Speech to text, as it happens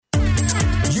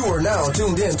You are now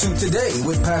tuned in to Today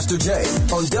with Pastor Jay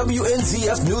on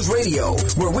WNZF News Radio,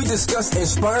 where we discuss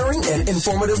inspiring and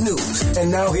informative news. And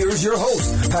now here's your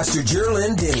host, Pastor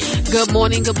Jerlyn Denny. Good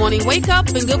morning, good morning. Wake up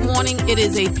and good morning. It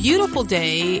is a beautiful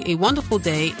day, a wonderful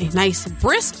day, a nice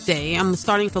brisk day. I'm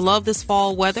starting to love this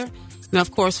fall weather. Now,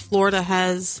 of course, Florida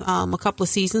has a couple of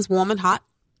seasons, warm and hot.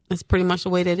 That's pretty much the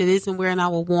way that it is, and we're in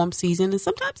our warm season. And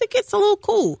sometimes it gets a little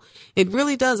cool. It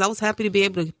really does. I was happy to be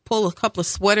able to pull a couple of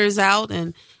sweaters out,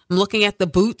 and I'm looking at the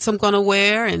boots I'm going to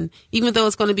wear. And even though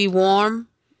it's going to be warm,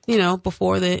 you know,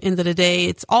 before the end of the day,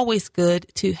 it's always good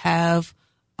to have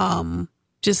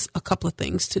just a couple of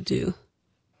things to do.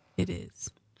 It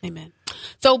is. Amen.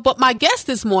 So, but my guest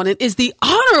this morning is the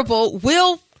Honorable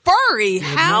Will Furry. Good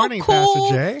How morning, cool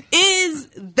Pastor Jay. is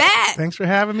that? Thanks for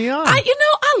having me on.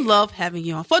 I love having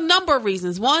you on for a number of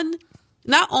reasons. One,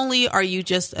 not only are you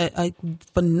just a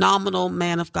phenomenal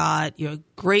man of God, you're a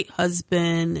great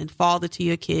husband and father to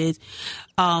your kids,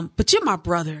 but you're my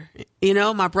brother,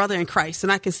 my brother in Christ,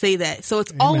 and I can say that. So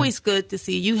it's always good to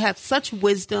see you have such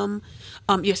wisdom.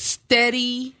 You're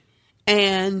steady,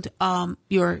 and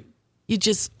you're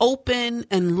just open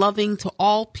and loving to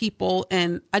all people.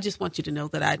 And I just want you to know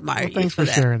that I admire you. Thanks for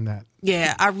sharing that.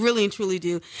 Yeah, I really and truly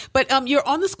do. But you're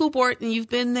on the school board, and you've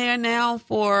been there now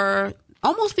for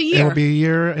almost a year. It'll be a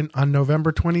year on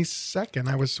November 22nd.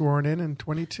 I was sworn in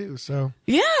 22. So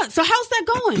yeah. So how's that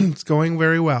going? It's going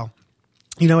very well.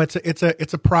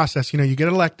 It's a process. You get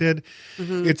elected.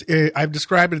 Mm-hmm. I've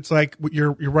described it. It's like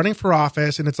you're running for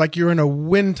office, and it's like you're in a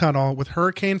wind tunnel with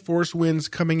hurricane force winds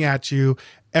coming at you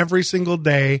every single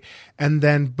day, and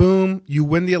then boom, you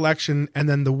win the election, and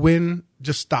then the wind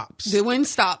just stops. The wind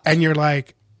stops, and you're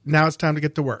like, now it's time to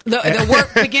get to work. The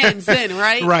work begins then,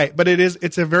 right? Right. But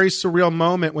it's a very surreal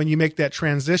moment when you make that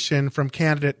transition from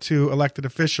candidate to elected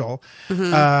official.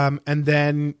 Mm-hmm. And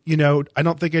then, I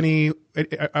don't think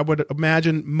I would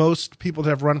imagine most people that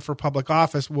have run for public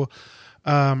office will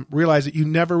realize that you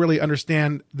never really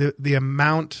understand the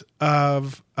amount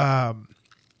of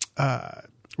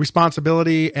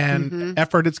responsibility and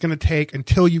effort it's going to take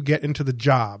until you get into the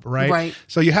job, right? Right.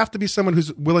 So you have to be someone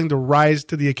who's willing to rise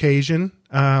to the occasion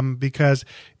because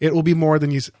it will be more than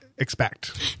you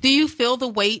expect. Do you feel the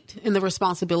weight and the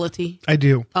responsibility? I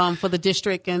do. For the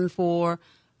district and for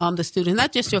the students,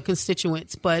 not just your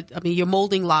constituents, but you're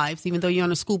molding lives. Even though you're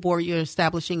on a school board, you're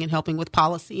establishing and helping with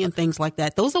policy and things like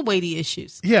that. Those are weighty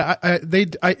issues. Yeah,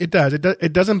 it does.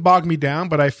 It doesn't bog me down,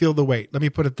 but I feel the weight. Let me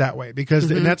put it that way,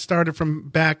 because and that started from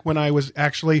back when I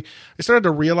started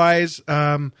to realize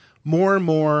more and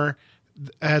more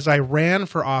as I ran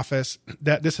for office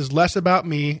that this is less about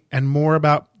me and more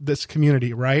about this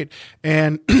community, right?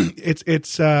 And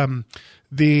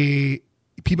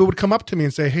people would come up to me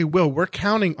and say, "Hey, Will, we're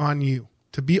counting on you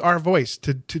to be our voice,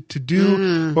 to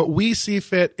do what we see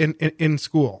fit in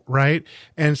school," right?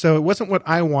 And so it wasn't what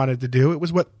I wanted to do. It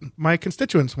was what my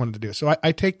constituents wanted to do. So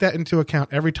I take that into account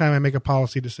every time I make a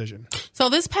policy decision. So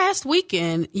this past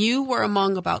weekend, you were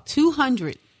among about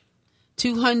 200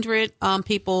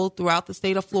 people throughout the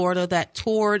state of Florida that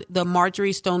toured the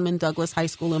Marjorie Stoneman Douglas High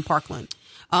School in Parkland,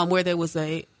 where there was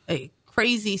a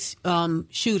crazy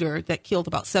shooter that killed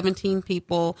about 17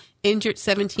 people, injured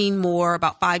 17 more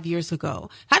about 5 years ago.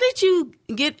 How did you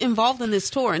get involved in this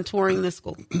tour and touring this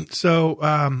school?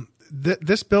 So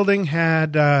this building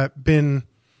had been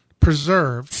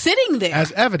preserved, sitting there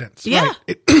as evidence. Yeah,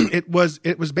 right. It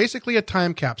was basically a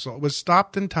time capsule. It was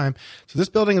stopped in time. So this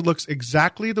building, it looks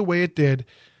exactly the way it did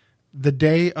the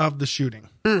day of the shooting.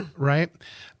 Right.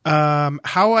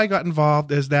 How I got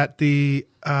involved is that the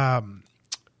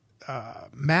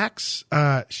Max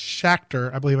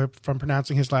Schachter, I believe if I'm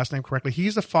pronouncing his last name correctly,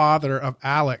 he's the father of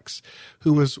Alex,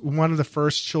 who was one of the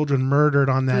first children murdered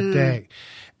on that day.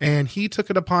 And he took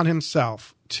it upon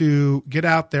himself to get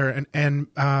out there and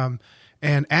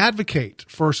advocate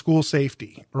for school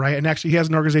safety, right? And actually he has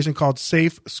an organization called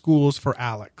Safe Schools for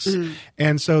Alex.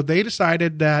 And so they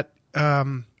decided that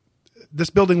this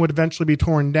building would eventually be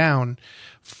torn down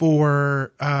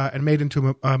and made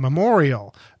into a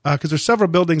memorial, because there's several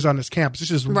buildings on this campus.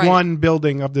 This is one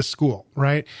building of this school,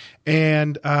 right?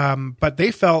 And but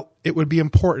they felt it would be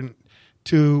important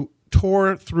to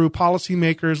tour through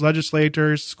policymakers,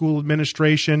 legislators, school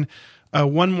administration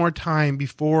one more time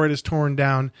before it is torn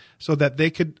down, so that they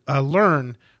could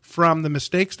learn from the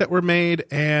mistakes that were made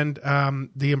and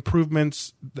the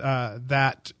improvements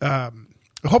that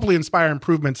hopefully inspire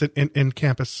improvements in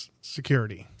campus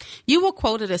security. You were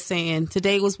quoted as saying,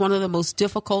 "Today was one of the most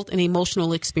difficult and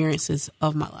emotional experiences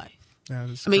of my life."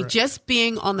 I mean, just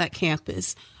being on that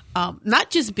campus,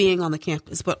 not just being on the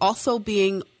campus, but also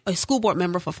being a school board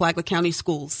member for Flagler County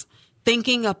Schools,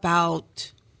 thinking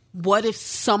about what if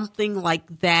something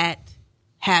like that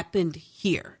happened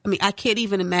here? I mean, I can't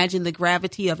even imagine the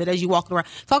gravity of it as you walk around.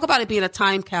 Talk about it being a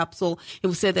time capsule. It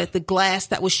was said that the glass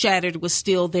that was shattered was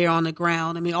still there on the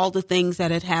ground. I mean, all the things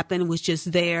that had happened was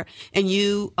just there. And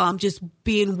you just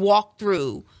being walked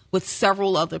through with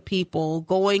several other people,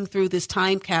 going through this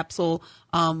time capsule,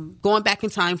 going back in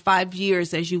time 5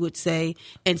 years, as you would say,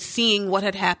 and seeing what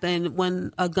had happened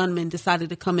when a gunman decided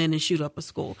to come in and shoot up a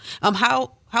school.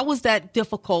 How was that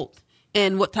difficult?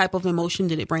 And what type of emotion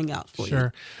did it bring out for you?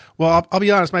 Sure. Well, I'll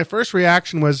be honest. My first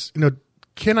reaction was,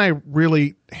 can I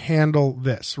really handle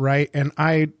this, right? And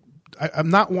I'm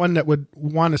not one that would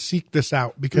want to seek this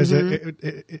out because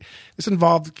this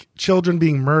involved children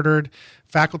being murdered,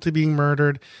 faculty being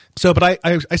murdered. So, but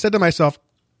I said to myself,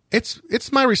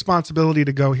 it's my responsibility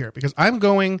to go here because I'm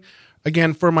going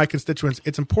again for my constituents.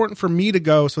 It's important for me to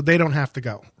go so they don't have to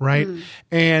go, right?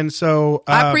 And so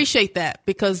I appreciate that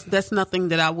because that's nothing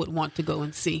that I would want to go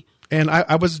and see. And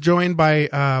I was joined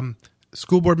by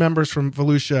school board members from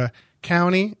Volusia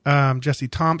County, Jesse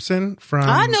Thompson from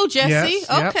I know Jesse.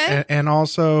 Yes, okay. Yep. And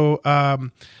also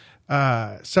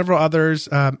several others,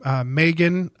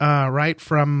 Megan, right,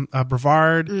 from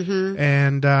Brevard,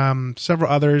 and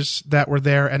several others that were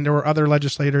there, and there were other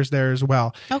legislators there as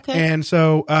well. Okay. And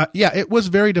so, it was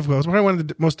very difficult. It was probably one of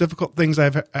the most difficult things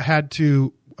I've had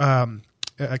to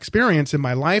experience in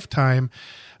my lifetime.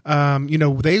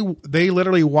 They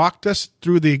literally walked us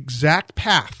through the exact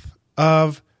path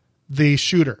of the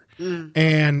shooter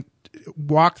and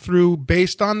walk through,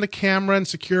 based on the camera and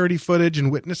security footage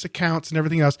and witness accounts and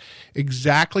everything else,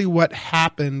 exactly what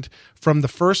happened from the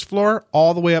first floor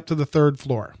all the way up to the third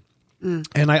floor.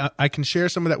 And I can share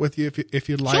some of that with you if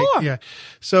you'd like. Sure. Yeah.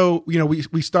 So,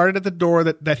 we started at the door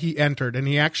that he entered, and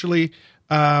he actually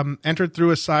entered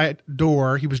through a side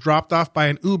door. He was dropped off by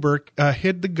an Uber,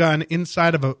 hid the gun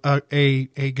inside of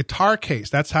a guitar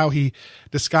case. That's how he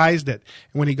disguised it.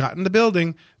 And when he got in the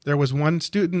building, there was one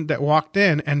student that walked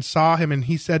in and saw him, and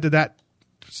he said to that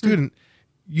student,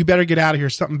 "You better get out of here.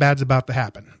 Something bad's about to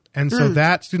happen." And so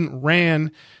that student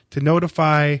ran to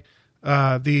notify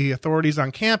the authorities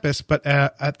on campus, but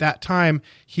at that time,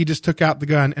 he just took out the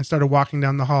gun and started walking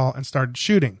down the hall and started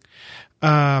shooting.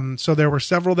 So there were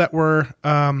several that were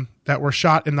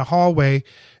shot in the hallway,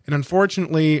 and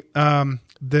unfortunately,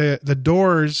 the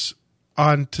doors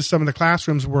onto some of the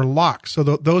classrooms were locked. So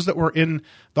those that were in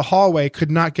the hallway could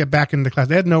not get back into the class.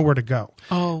 They had nowhere to go.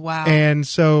 Oh, wow. And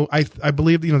so I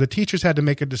believe, the teachers had to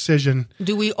make a decision.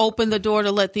 Do we open the door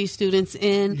to let these students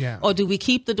in? Yeah. Or do we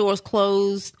keep the doors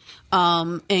closed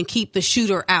and keep the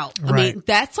shooter out? I Right. mean,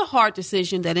 that's a hard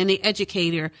decision that any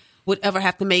educator would ever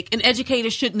have to make. An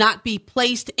educator should not be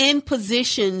placed in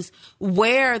positions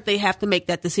where they have to make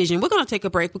that decision. We're going to take a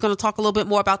break. We're going to talk a little bit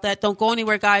more about that. Don't go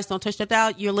anywhere, guys. Don't touch that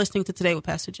dial. You're listening to Today with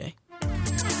Pastor Jay.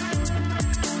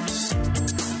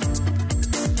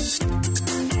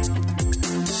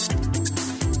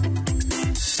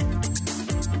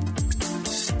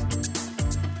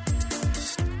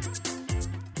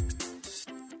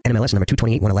 NMLS number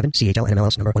 228111, CHL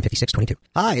NMLS number 15622.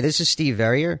 Hi, this is Steve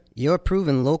Verrier, your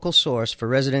proven local source for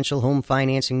residential home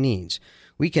financing needs.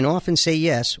 We can often say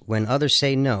yes when others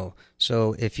say no.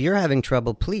 So if you're having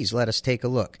trouble, please let us take a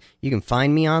look. You can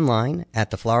find me online at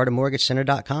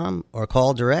thefloridamortgagecenter.com or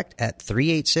call direct at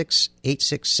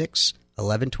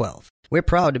 386-866-1112. We're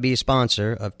proud to be a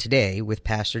sponsor of Today with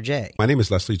Pastor Jay. My name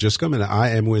is Leslie Giscombe, and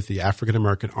I am with the African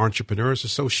American Entrepreneurs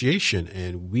Association,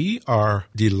 and we are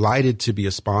delighted to be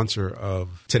a sponsor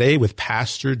of Today with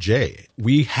Pastor Jay.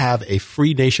 We have a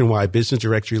free nationwide business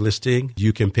directory listing.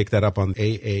 You can pick that up on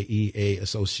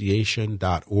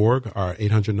aaeaassociation.org. Our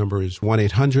 800 number is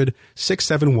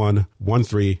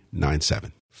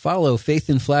 1-800-671-1397. Follow Faith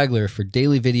in Flagler for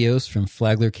daily videos from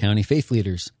Flagler County faith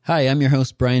leaders. Hi, I'm your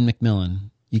host, Brian McMillan.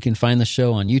 You can find the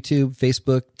show on YouTube,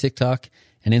 Facebook, TikTok,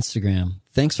 and Instagram.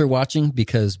 Thanks for watching,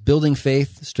 because building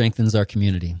faith strengthens our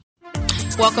community.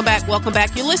 Welcome back. Welcome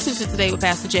back. You're listening to Today with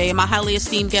Pastor Jay, and my highly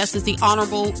esteemed guest is the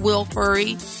Honorable Will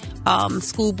Furry,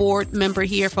 school board member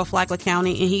here for Flagler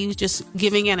County, and he was just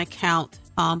giving an account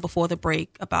before the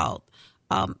break about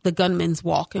the gunman's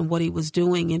walk and what he was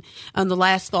doing. And the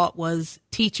last thought was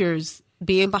teachers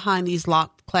being behind these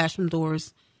locked classroom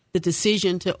doors, the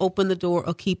decision to open the door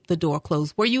or keep the door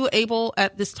closed. Were you able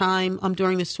at this time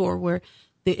during this tour where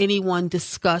did anyone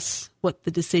discuss what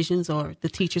the decisions or the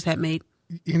teachers had made?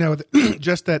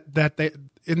 Just that they,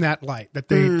 in that light, that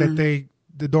they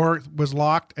the door was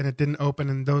locked and it didn't open,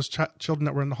 and those children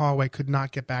that were in the hallway could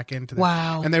not get back into that.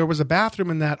 Wow. And there was a bathroom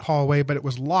in that hallway, but it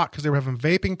was locked because they were having a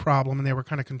vaping problem, and they were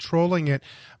kind of controlling it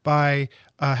by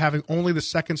having only the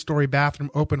second story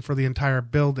bathroom open for the entire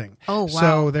building. Oh, wow.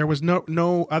 So there was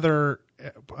no other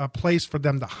place for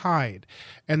them to hide.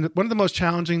 And one of the most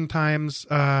challenging times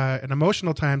and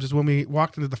emotional times is when we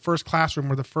walked into the first classroom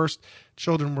where the first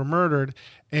children were murdered,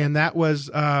 and that was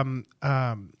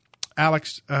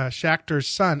Alex Schachter's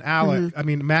son,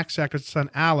 Max Schachter's son,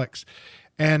 Alex.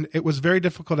 And it was very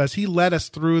difficult as he led us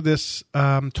through this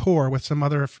tour with some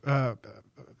other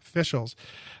officials.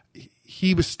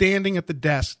 He was standing at the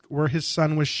desk where his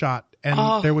son was shot,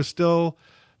 and there was still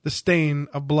the stain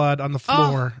of blood on the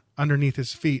floor underneath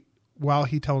his feet while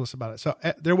he told us about it. So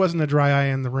there wasn't a dry eye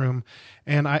in the room.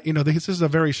 And this is a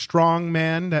very strong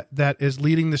man that is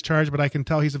leading this charge, but I can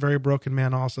tell he's a very broken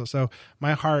man also. So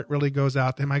my heart really goes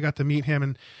out to him. I got to meet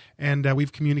him, and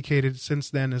we've communicated since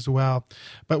then as well.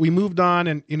 But we moved on,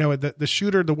 and the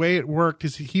shooter, the way it worked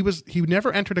is he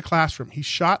never entered a classroom. He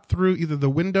shot through either the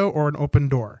window or an open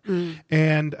door.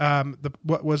 And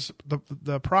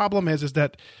the problem is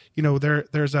that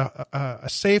there's a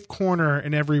safe corner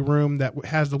in every room that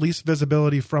has the least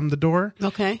visibility from the door.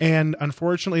 Okay. And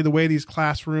unfortunately, the way these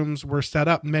classrooms were set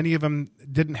up, many of them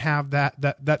didn't have that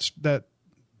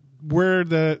where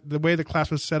the way the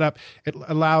class was set up, it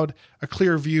allowed a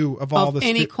clear view of all the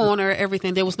any corner,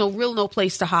 everything. There was no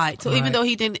place to hide. So even though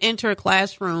he didn't enter a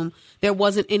classroom, there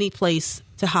wasn't any place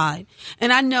to hide.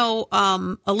 And I know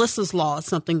Alyssa's Law is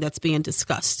something that's being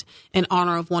discussed in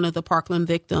honor of one of the Parkland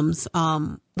victims,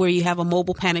 where you have a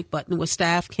mobile panic button where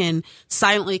staff can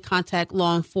silently contact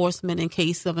law enforcement in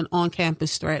case of an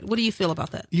on-campus threat. What do you feel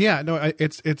about that? Yeah, no,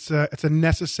 it's a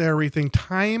necessary thing.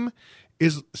 Time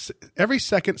is every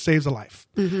second saves a life,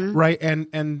 right?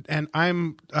 And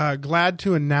I'm glad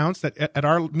to announce that at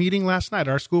our meeting last night,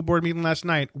 our school board meeting last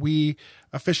night, we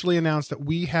officially announced that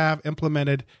we have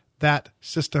implemented that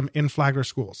system in Flagler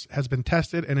schools. It has been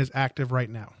tested and is active right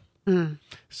now.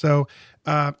 So,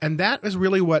 and that is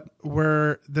really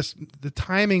where the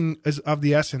timing is of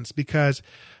the essence, because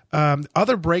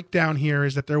other breakdown here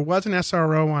is that there was an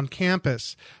SRO on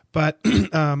campus, but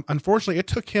unfortunately, it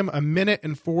took him 1 minute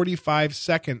and 45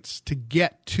 seconds to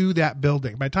get to that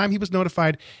building. By the time he was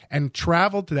notified and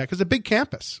traveled to that, because it's a big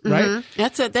campus, right?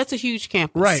 That's a huge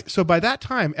campus, right? So by that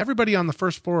time, everybody on the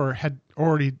first floor had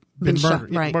already been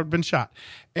murdered, been shot,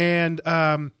 and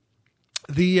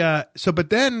but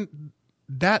then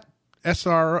that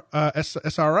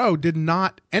SRO did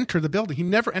not enter the building. He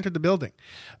never entered the building.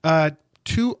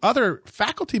 2 other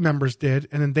faculty members did,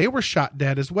 and then they were shot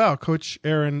dead as well. Coach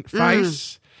Aaron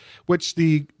Feiss, which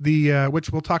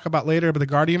which we'll talk about later, but the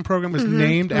Guardian program was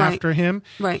named after him.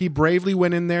 Right. He bravely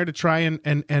went in there to try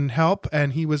and help,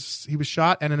 and he was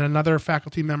shot, and then another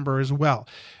faculty member as well.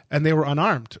 And they were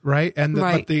unarmed, right? And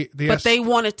but they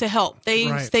wanted to help.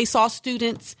 They saw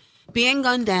students being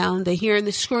gunned down. They're hearing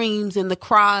the screams and the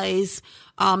cries,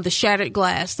 the shattered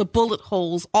glass, the bullet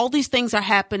holes. All these things are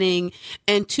happening.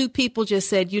 And 2 people just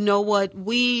said, you know what?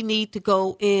 We need to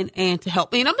go in and to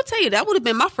help. And I'm going to tell you, that would have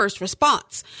been my first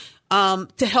response.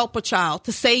 To help a child,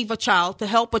 to save a child, to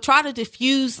help or try to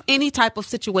diffuse any type of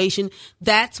situation.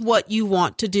 That's what you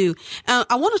want to do.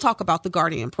 I want to talk about the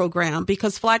Guardian program,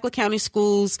 because Flagler County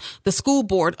Schools, the school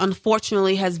board,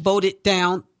 unfortunately has voted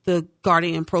down the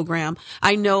Guardian program.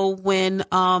 I know when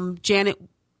Janet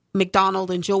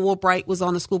McDonald and Joe Woolbright was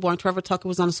on the school board, and Trevor Tucker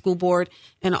was on the school board,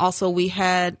 and also we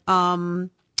had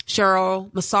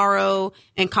Cheryl Massaro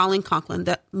and Colleen Conklin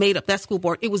that made up that school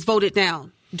board. It was voted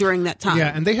down during that time.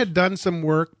 Yeah, and they had done some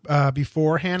work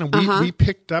beforehand, and we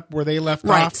picked up where they left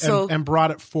off and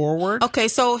brought it forward. Okay,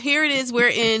 so here it is. We're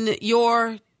in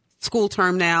your school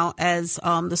term now as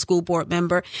the school board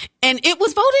member, and it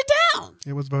was voted down.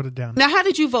 It was voted down. Now, how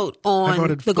did you vote on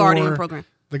the Guardian program?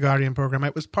 The Guardian program.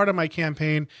 It was part of my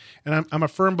campaign, and I'm a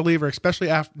firm believer, especially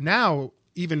after now,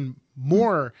 even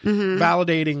more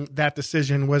validating that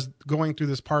decision was going through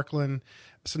this Parkland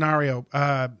scenario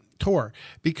tour,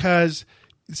 because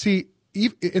see,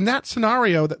 in that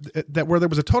scenario that where there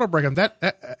was a total breakdown, that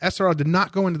SRO did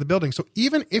not go into the building. So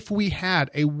even if we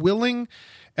had a willing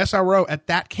SRO at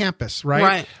that campus,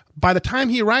 right? By the time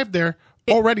he arrived there,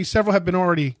 already several have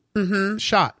been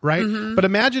shot, right? But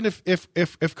imagine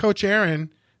if Coach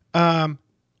Aaron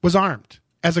was armed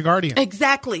as a guardian.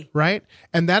 Exactly. Right?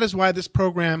 And that is why this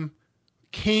program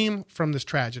came from this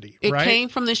tragedy, It right? came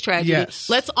from this tragedy. Yes.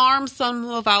 Let's arm some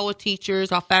of our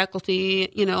teachers, our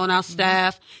faculty, and our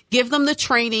staff. Give them the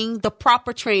training, the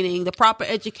proper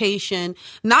education,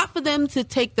 not for them to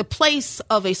take the place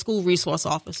of a school resource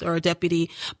officer or a deputy,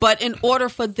 but in order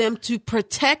for them to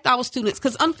protect our students.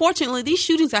 Because unfortunately, these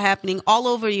shootings are happening all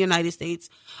over the United States.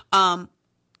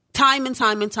 Time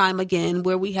and time again,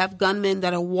 where we have gunmen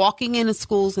that are walking into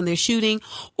schools and they're shooting,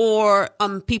 or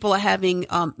people are having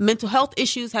mental health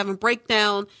issues, having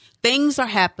breakdown. Things are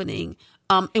happening,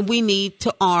 and we need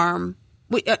to arm.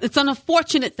 It's an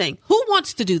unfortunate thing. Who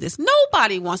wants to do this?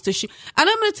 Nobody wants to shoot. And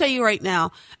I'm going to tell you right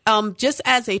now, just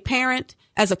as a parent,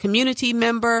 as a community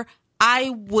member, I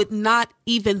would not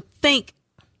even think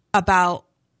about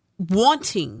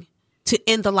wanting to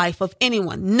end the life of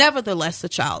anyone, nevertheless a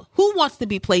child. Who wants to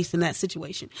be placed in that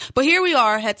situation? But here we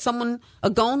are, had someone, a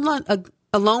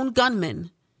lone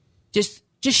gunman, just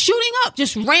shooting up,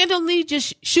 just randomly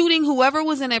just shooting whoever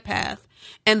was in their path.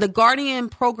 And the Guardian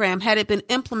program, had it been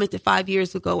implemented 5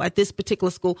 years ago at this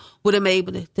particular school, would have been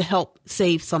able to help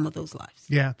save some of those lives.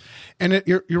 Yeah, and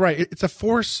you're right. It's a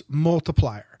force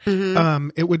multiplier.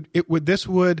 This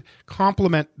would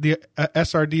complement the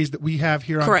SRDs that we have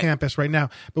here on campus right now.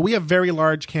 But we have very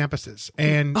large campuses,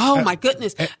 and my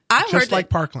goodness, I heard just like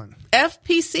Parkland,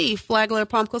 FPC, Flagler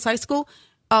Palm Coast High School.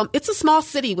 It's a small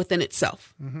city within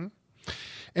itself.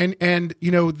 And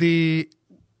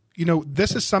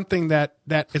this is something that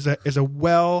is a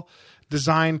well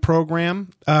designed program.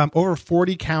 Over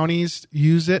 40 counties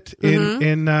use it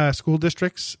in school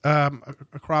districts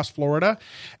across Florida.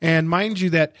 And mind you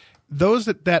that those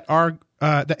that are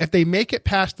that if they make it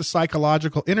past the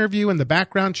psychological interview and the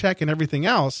background check and everything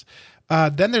else,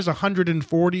 then there's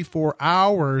 144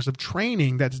 hours of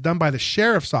training that's done by the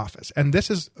sheriff's office, and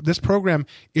this program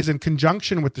is in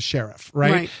conjunction with the sheriff,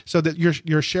 right? So that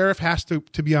your sheriff has to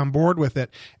be on board with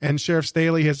it. And Sheriff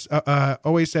Staley has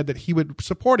always said that he would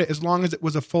support it as long as it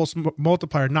was a full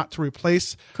multiplier, not to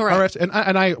replace. Correct. And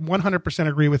I 100%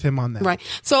 agree with him on that. Right.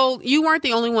 So you weren't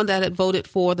the only one that had voted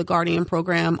for the Guardian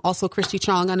program. Also, Christy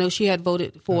Chong, I know she had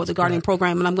voted for the Guardian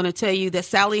program, and I'm going to tell you that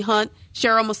Sally Hunt,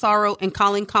 Cheryl Massaro, and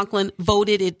Colleen Conklin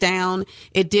voted it down.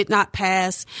 It did not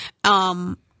pass.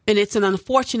 And it's an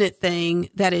unfortunate thing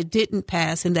that it didn't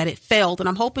pass and that it failed. And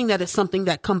I'm hoping that it's something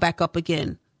that come back up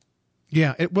again.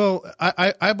 Yeah, it will.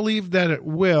 I believe that it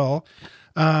will.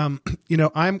 I'm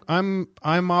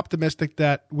optimistic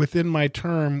that within my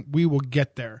term we will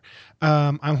get there.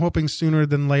 I'm hoping sooner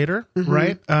than later,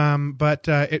 right? But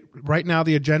right now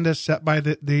the agenda is set by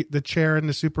the chair and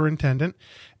the superintendent,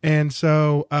 and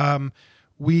so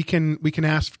we can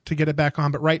ask to get it back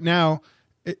on. But right now,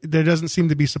 there doesn't seem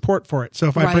to be support for it. So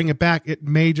if I bring it back, it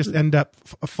may just end up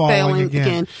falling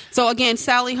again. So again,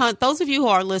 Sally Hunt, those of you who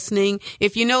are listening,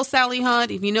 if you know Sally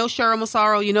Hunt, if you know Cheryl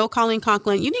Massaro, you know Colleen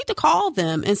Conklin, you need to call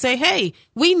them and say, hey,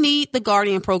 we need the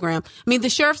Guardian program. I mean, the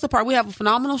sheriff's department, we have a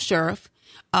phenomenal sheriff.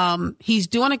 He's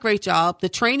doing a great job. The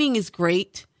training is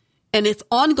great. And it's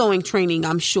ongoing training,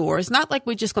 I'm sure. It's not like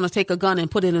we're just going to take a gun and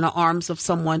put it in the arms of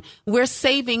someone. We're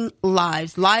saving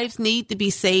lives. Lives need to be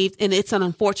saved, and it's an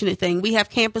unfortunate thing. We have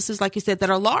campuses, like you said, that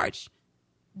are large.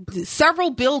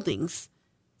 Several buildings,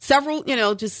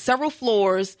 just several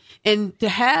floors. And to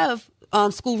have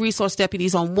school resource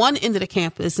deputies on one end of the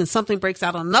campus and something breaks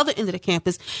out on another end of the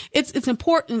campus, it's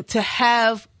important to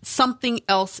have something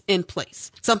else in place.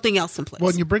 Well,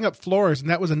 and you bring up floors, and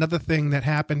that was another thing that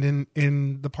happened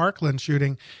in the Parkland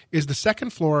shooting, is the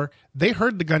second floor, they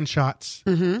heard the gunshots,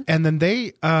 and then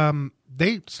they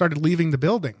started leaving the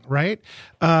building, right?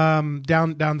 Down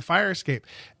the fire escape.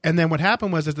 And then what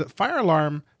happened was the fire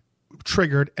alarm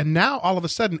triggered, and now all of a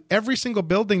sudden every single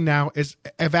building now is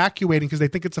evacuating because they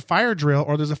think it's a fire drill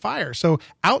or there's a fire. So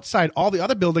outside all the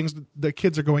other buildings, the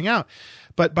kids are going out.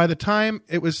 But by the time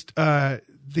it was the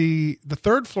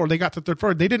third floor, they got to the third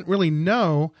floor, they didn't really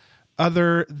know,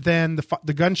 other than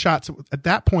the gunshots at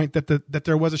that point, that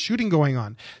there was a shooting going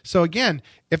on. So again,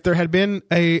 if there had been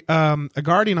a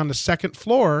guardian on the second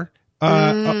floor or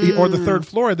the third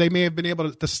floor, they may have been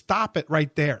able to stop it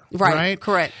right there. Right?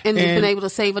 Correct. And they've been able to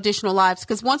save additional lives,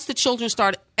 because once the children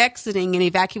start exiting and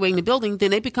evacuating the building, then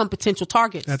they become potential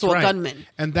targets a gunman.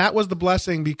 And that was the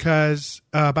blessing because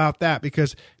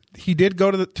he did go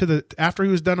to the after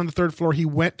he was done on the third floor, he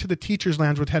went to the teacher's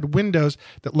lounge, which had windows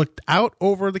that looked out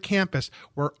over the campus,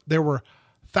 where there were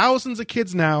thousands of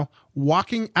kids now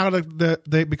walking out of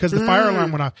because the fire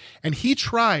alarm went off. And he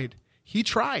tried.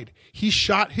 He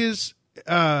shot his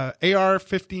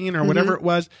AR-15 or whatever it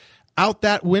was out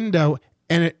that window,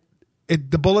 and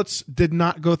the bullets did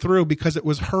not go through because it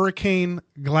was hurricane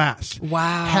glass.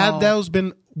 Wow. Had those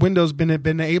windows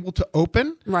been able to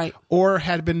open, right, or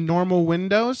had been normal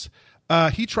windows,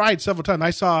 he tried several times. I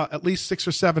saw at least 6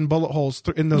 or 7 bullet holes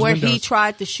in those windows. Where he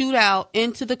tried to shoot out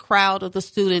into the crowd of the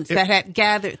students that had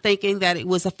gathered thinking that it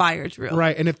was a fire drill.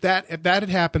 Right. And if that had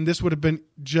happened, this would have been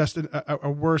just a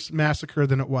worse massacre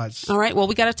than it was. All right. Well,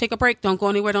 we got to take a break. Don't go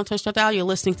anywhere. Don't touch that dial. You're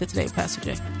listening to Today with Pastor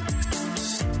Jay.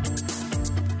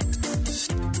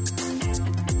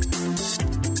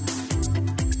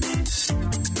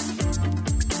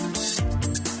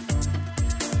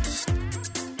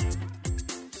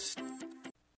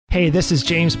 Hey, this is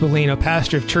James Bellino,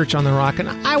 pastor of Church on the Rock, and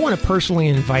I want to personally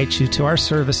invite you to our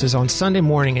services on Sunday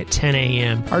morning at 10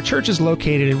 a.m. Our church is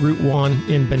located at Route 1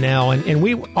 in Bunnell, and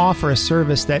we offer a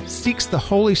service that seeks the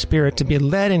Holy Spirit to be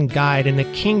led and guided in the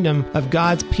kingdom of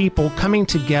God's people coming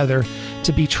together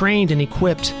to be trained and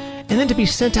equipped, and then to be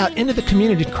sent out into the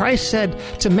community. Christ said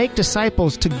to make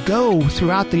disciples, to go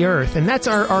throughout the earth, and that's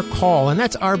our call, and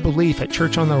that's our belief at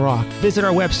Church on the Rock. Visit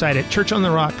our website at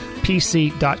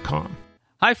churchontherockpc.com.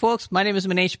 Hi, folks. My name is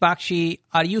Manesh Bakshi.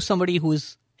 Are you somebody who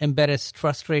is embarrassed,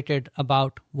 frustrated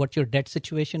about what your debt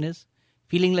situation is?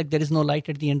 Feeling like there is no light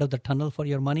at the end of the tunnel for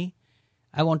your money?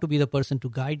 I want to be the person to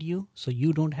guide you so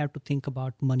you don't have to think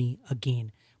about money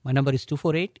again. My number is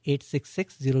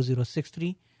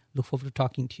 248-866-0063. Look forward to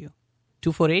talking to you.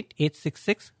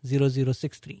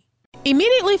 248-866-0063.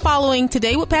 Immediately following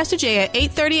Today with Pastor Jay at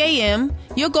 8:30 a.m.,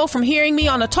 you'll go from hearing me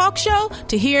on a talk show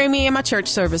to hearing me in my church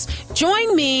service.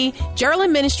 Join me,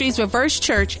 Gerlin Ministries Reverse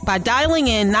Church, by dialing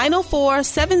in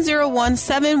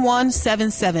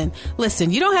 904-701-7177.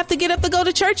 Listen, you don't have to get up to go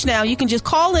to church now. You can just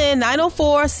call in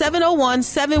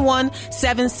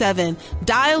 904-701-7177.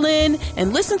 Dial in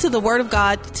and listen to the Word of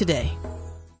God today.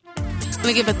 Let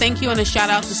me give a thank you and a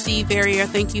shout out to Steve Verrier.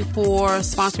 Thank you for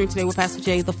sponsoring Today with Pastor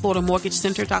Jay, the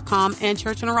FloridaMortgageCenter.com, and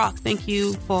Church on the Rock. Thank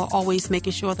you for always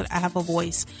making sure that I have a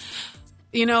voice.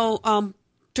 You know,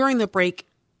 during the break,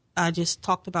 I just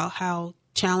talked about how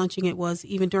challenging it was,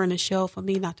 even during the show, for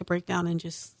me not to break down and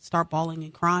just start bawling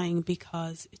and crying,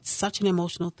 because it's such an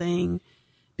emotional thing,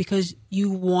 because you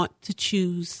want to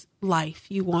choose life.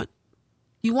 You want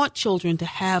children to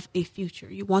have a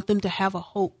future. You want them to have a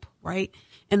hope, right?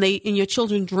 And your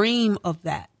children dream of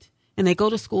that. And they go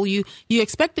to school. You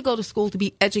expect to go to school to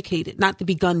be educated, not to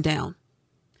be gunned down.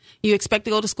 You expect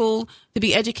to go to school to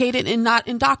be educated and not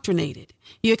indoctrinated.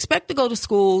 You expect to go to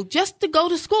school just to go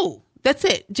to school. That's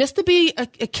it. Just to be a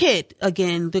kid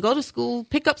again, to go to school,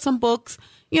 pick up some books,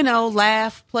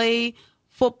 laugh, play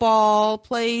football,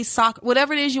 play soccer,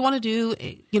 whatever it is you want to do,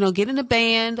 get in a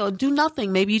band or do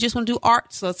nothing. Maybe you just want to do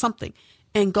arts or something.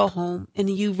 And go home, and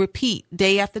you repeat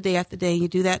day after day after day. You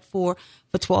do that for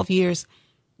 12 years.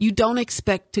 You don't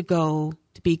expect to go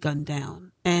to be gunned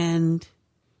down. And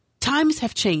times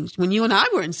have changed. When you and I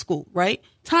were in school, right?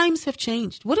 Times have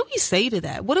changed. What do we say to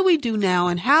that? What do we do now?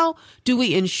 And how do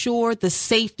we ensure the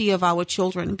safety of our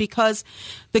children? Because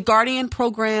the Guardian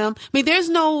program, there's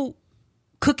no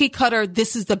cookie cutter,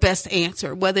 this is the best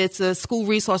answer, whether it's a school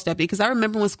resource deputy. Because I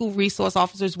remember when school resource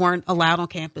officers weren't allowed on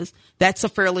campus. That's a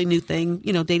fairly new thing,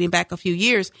 dating back a few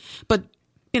years. But,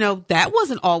 that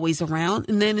wasn't always around.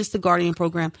 And then it's the Guardian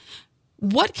program.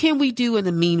 What can we do in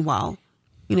the meanwhile?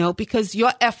 Because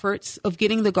your efforts of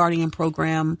getting the Guardian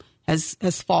program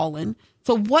has fallen.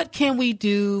 So what can we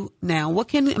do now? What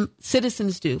can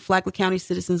citizens do? Flagler County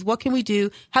citizens, what can we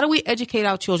do? How do we educate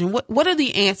our children? What are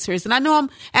the answers? And I know I'm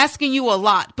asking you a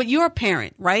lot, but you're a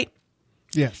parent, right?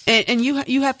 Yes. And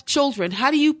you have children.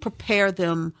 How do you prepare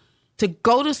them to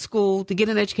go to school, to get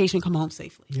an education, and come home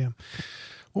safely? Yeah.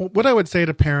 Well, what I would say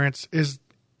to parents is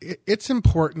it's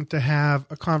important to have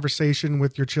a conversation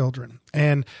with your children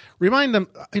and remind them,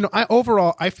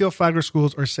 I feel Flagler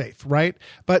schools are safe, right?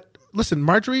 But listen,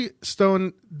 Marjorie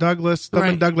Stoneman Douglas,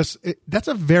 that's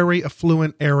a very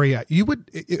affluent area.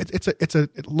 It's a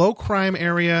low crime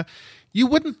area. You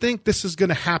wouldn't think this is going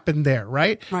to happen there,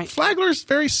 right? Flagler is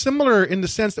very similar in the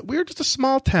sense that we're just a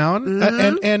small town,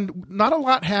 and not a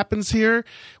lot happens here.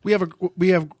 We have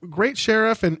great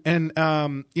sheriff, and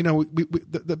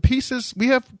the pieces, we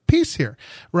have peace here,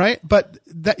 right? But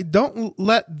don't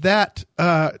let that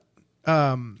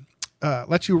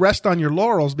let you rest on your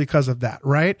laurels because of that,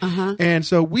 right? And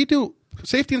so we do.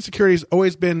 Safety and security has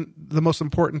always been the most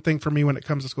important thing for me when it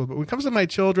comes to school. But when it comes to my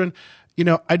children,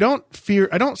 I don't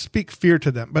speak fear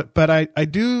to them, but I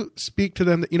do speak to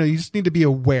them that, you just need to be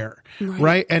aware,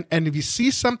 right? And if you see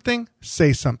something,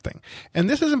 say something. And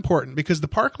this is important because the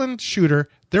Parkland shooter,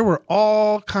 there were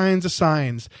all kinds of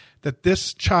signs that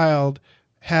this child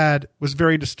was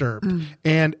very disturbed.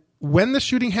 And when the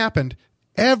shooting happened,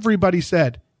 everybody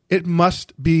said, it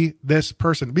must be this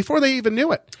person before they even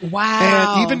knew it.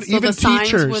 Wow. And so even the signs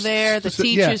teachers were there. The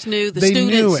teachers knew. The they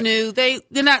students knew.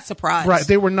 They're not surprised. Right.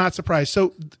 They were not surprised.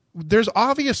 So there's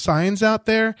obvious signs out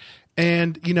there.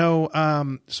 And,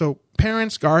 so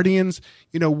parents, guardians,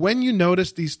 when you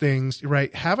notice these things,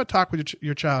 right, have a talk with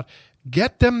your child.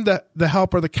 Get them the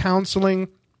help or the counseling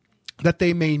that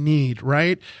they may need,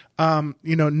 right?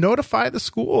 Notify the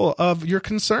school of your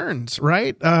concerns,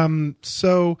 right?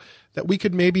 So that we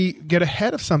could maybe get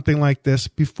ahead of something like this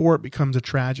before it becomes a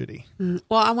tragedy.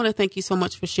 Well, I want to thank you so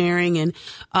much for sharing. And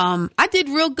I did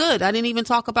real good. I didn't even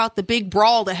talk about the big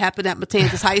brawl that happened at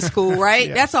Matanzas High School, right?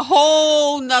 Yes. That's a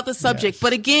whole nother subject. Yes.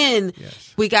 But again,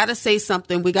 yes. We got to say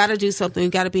something. We got to do something. We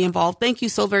got to be involved. Thank you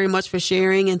so very much for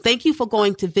sharing. And thank you for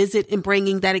going to visit and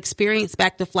bringing that experience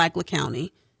back to Flagler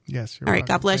County. Yes. All right. welcome.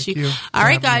 God bless Thank you. you. All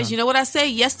right, guys. You know what I say?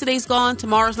 Yesterday's gone.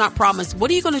 Tomorrow's not promised. What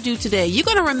are you going to do today? You're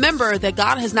going to remember that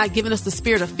God has not given us the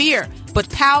spirit of fear, but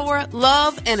power,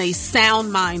 love, and a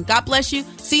sound mind. God bless you.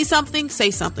 See something,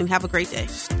 say something. Have a great day.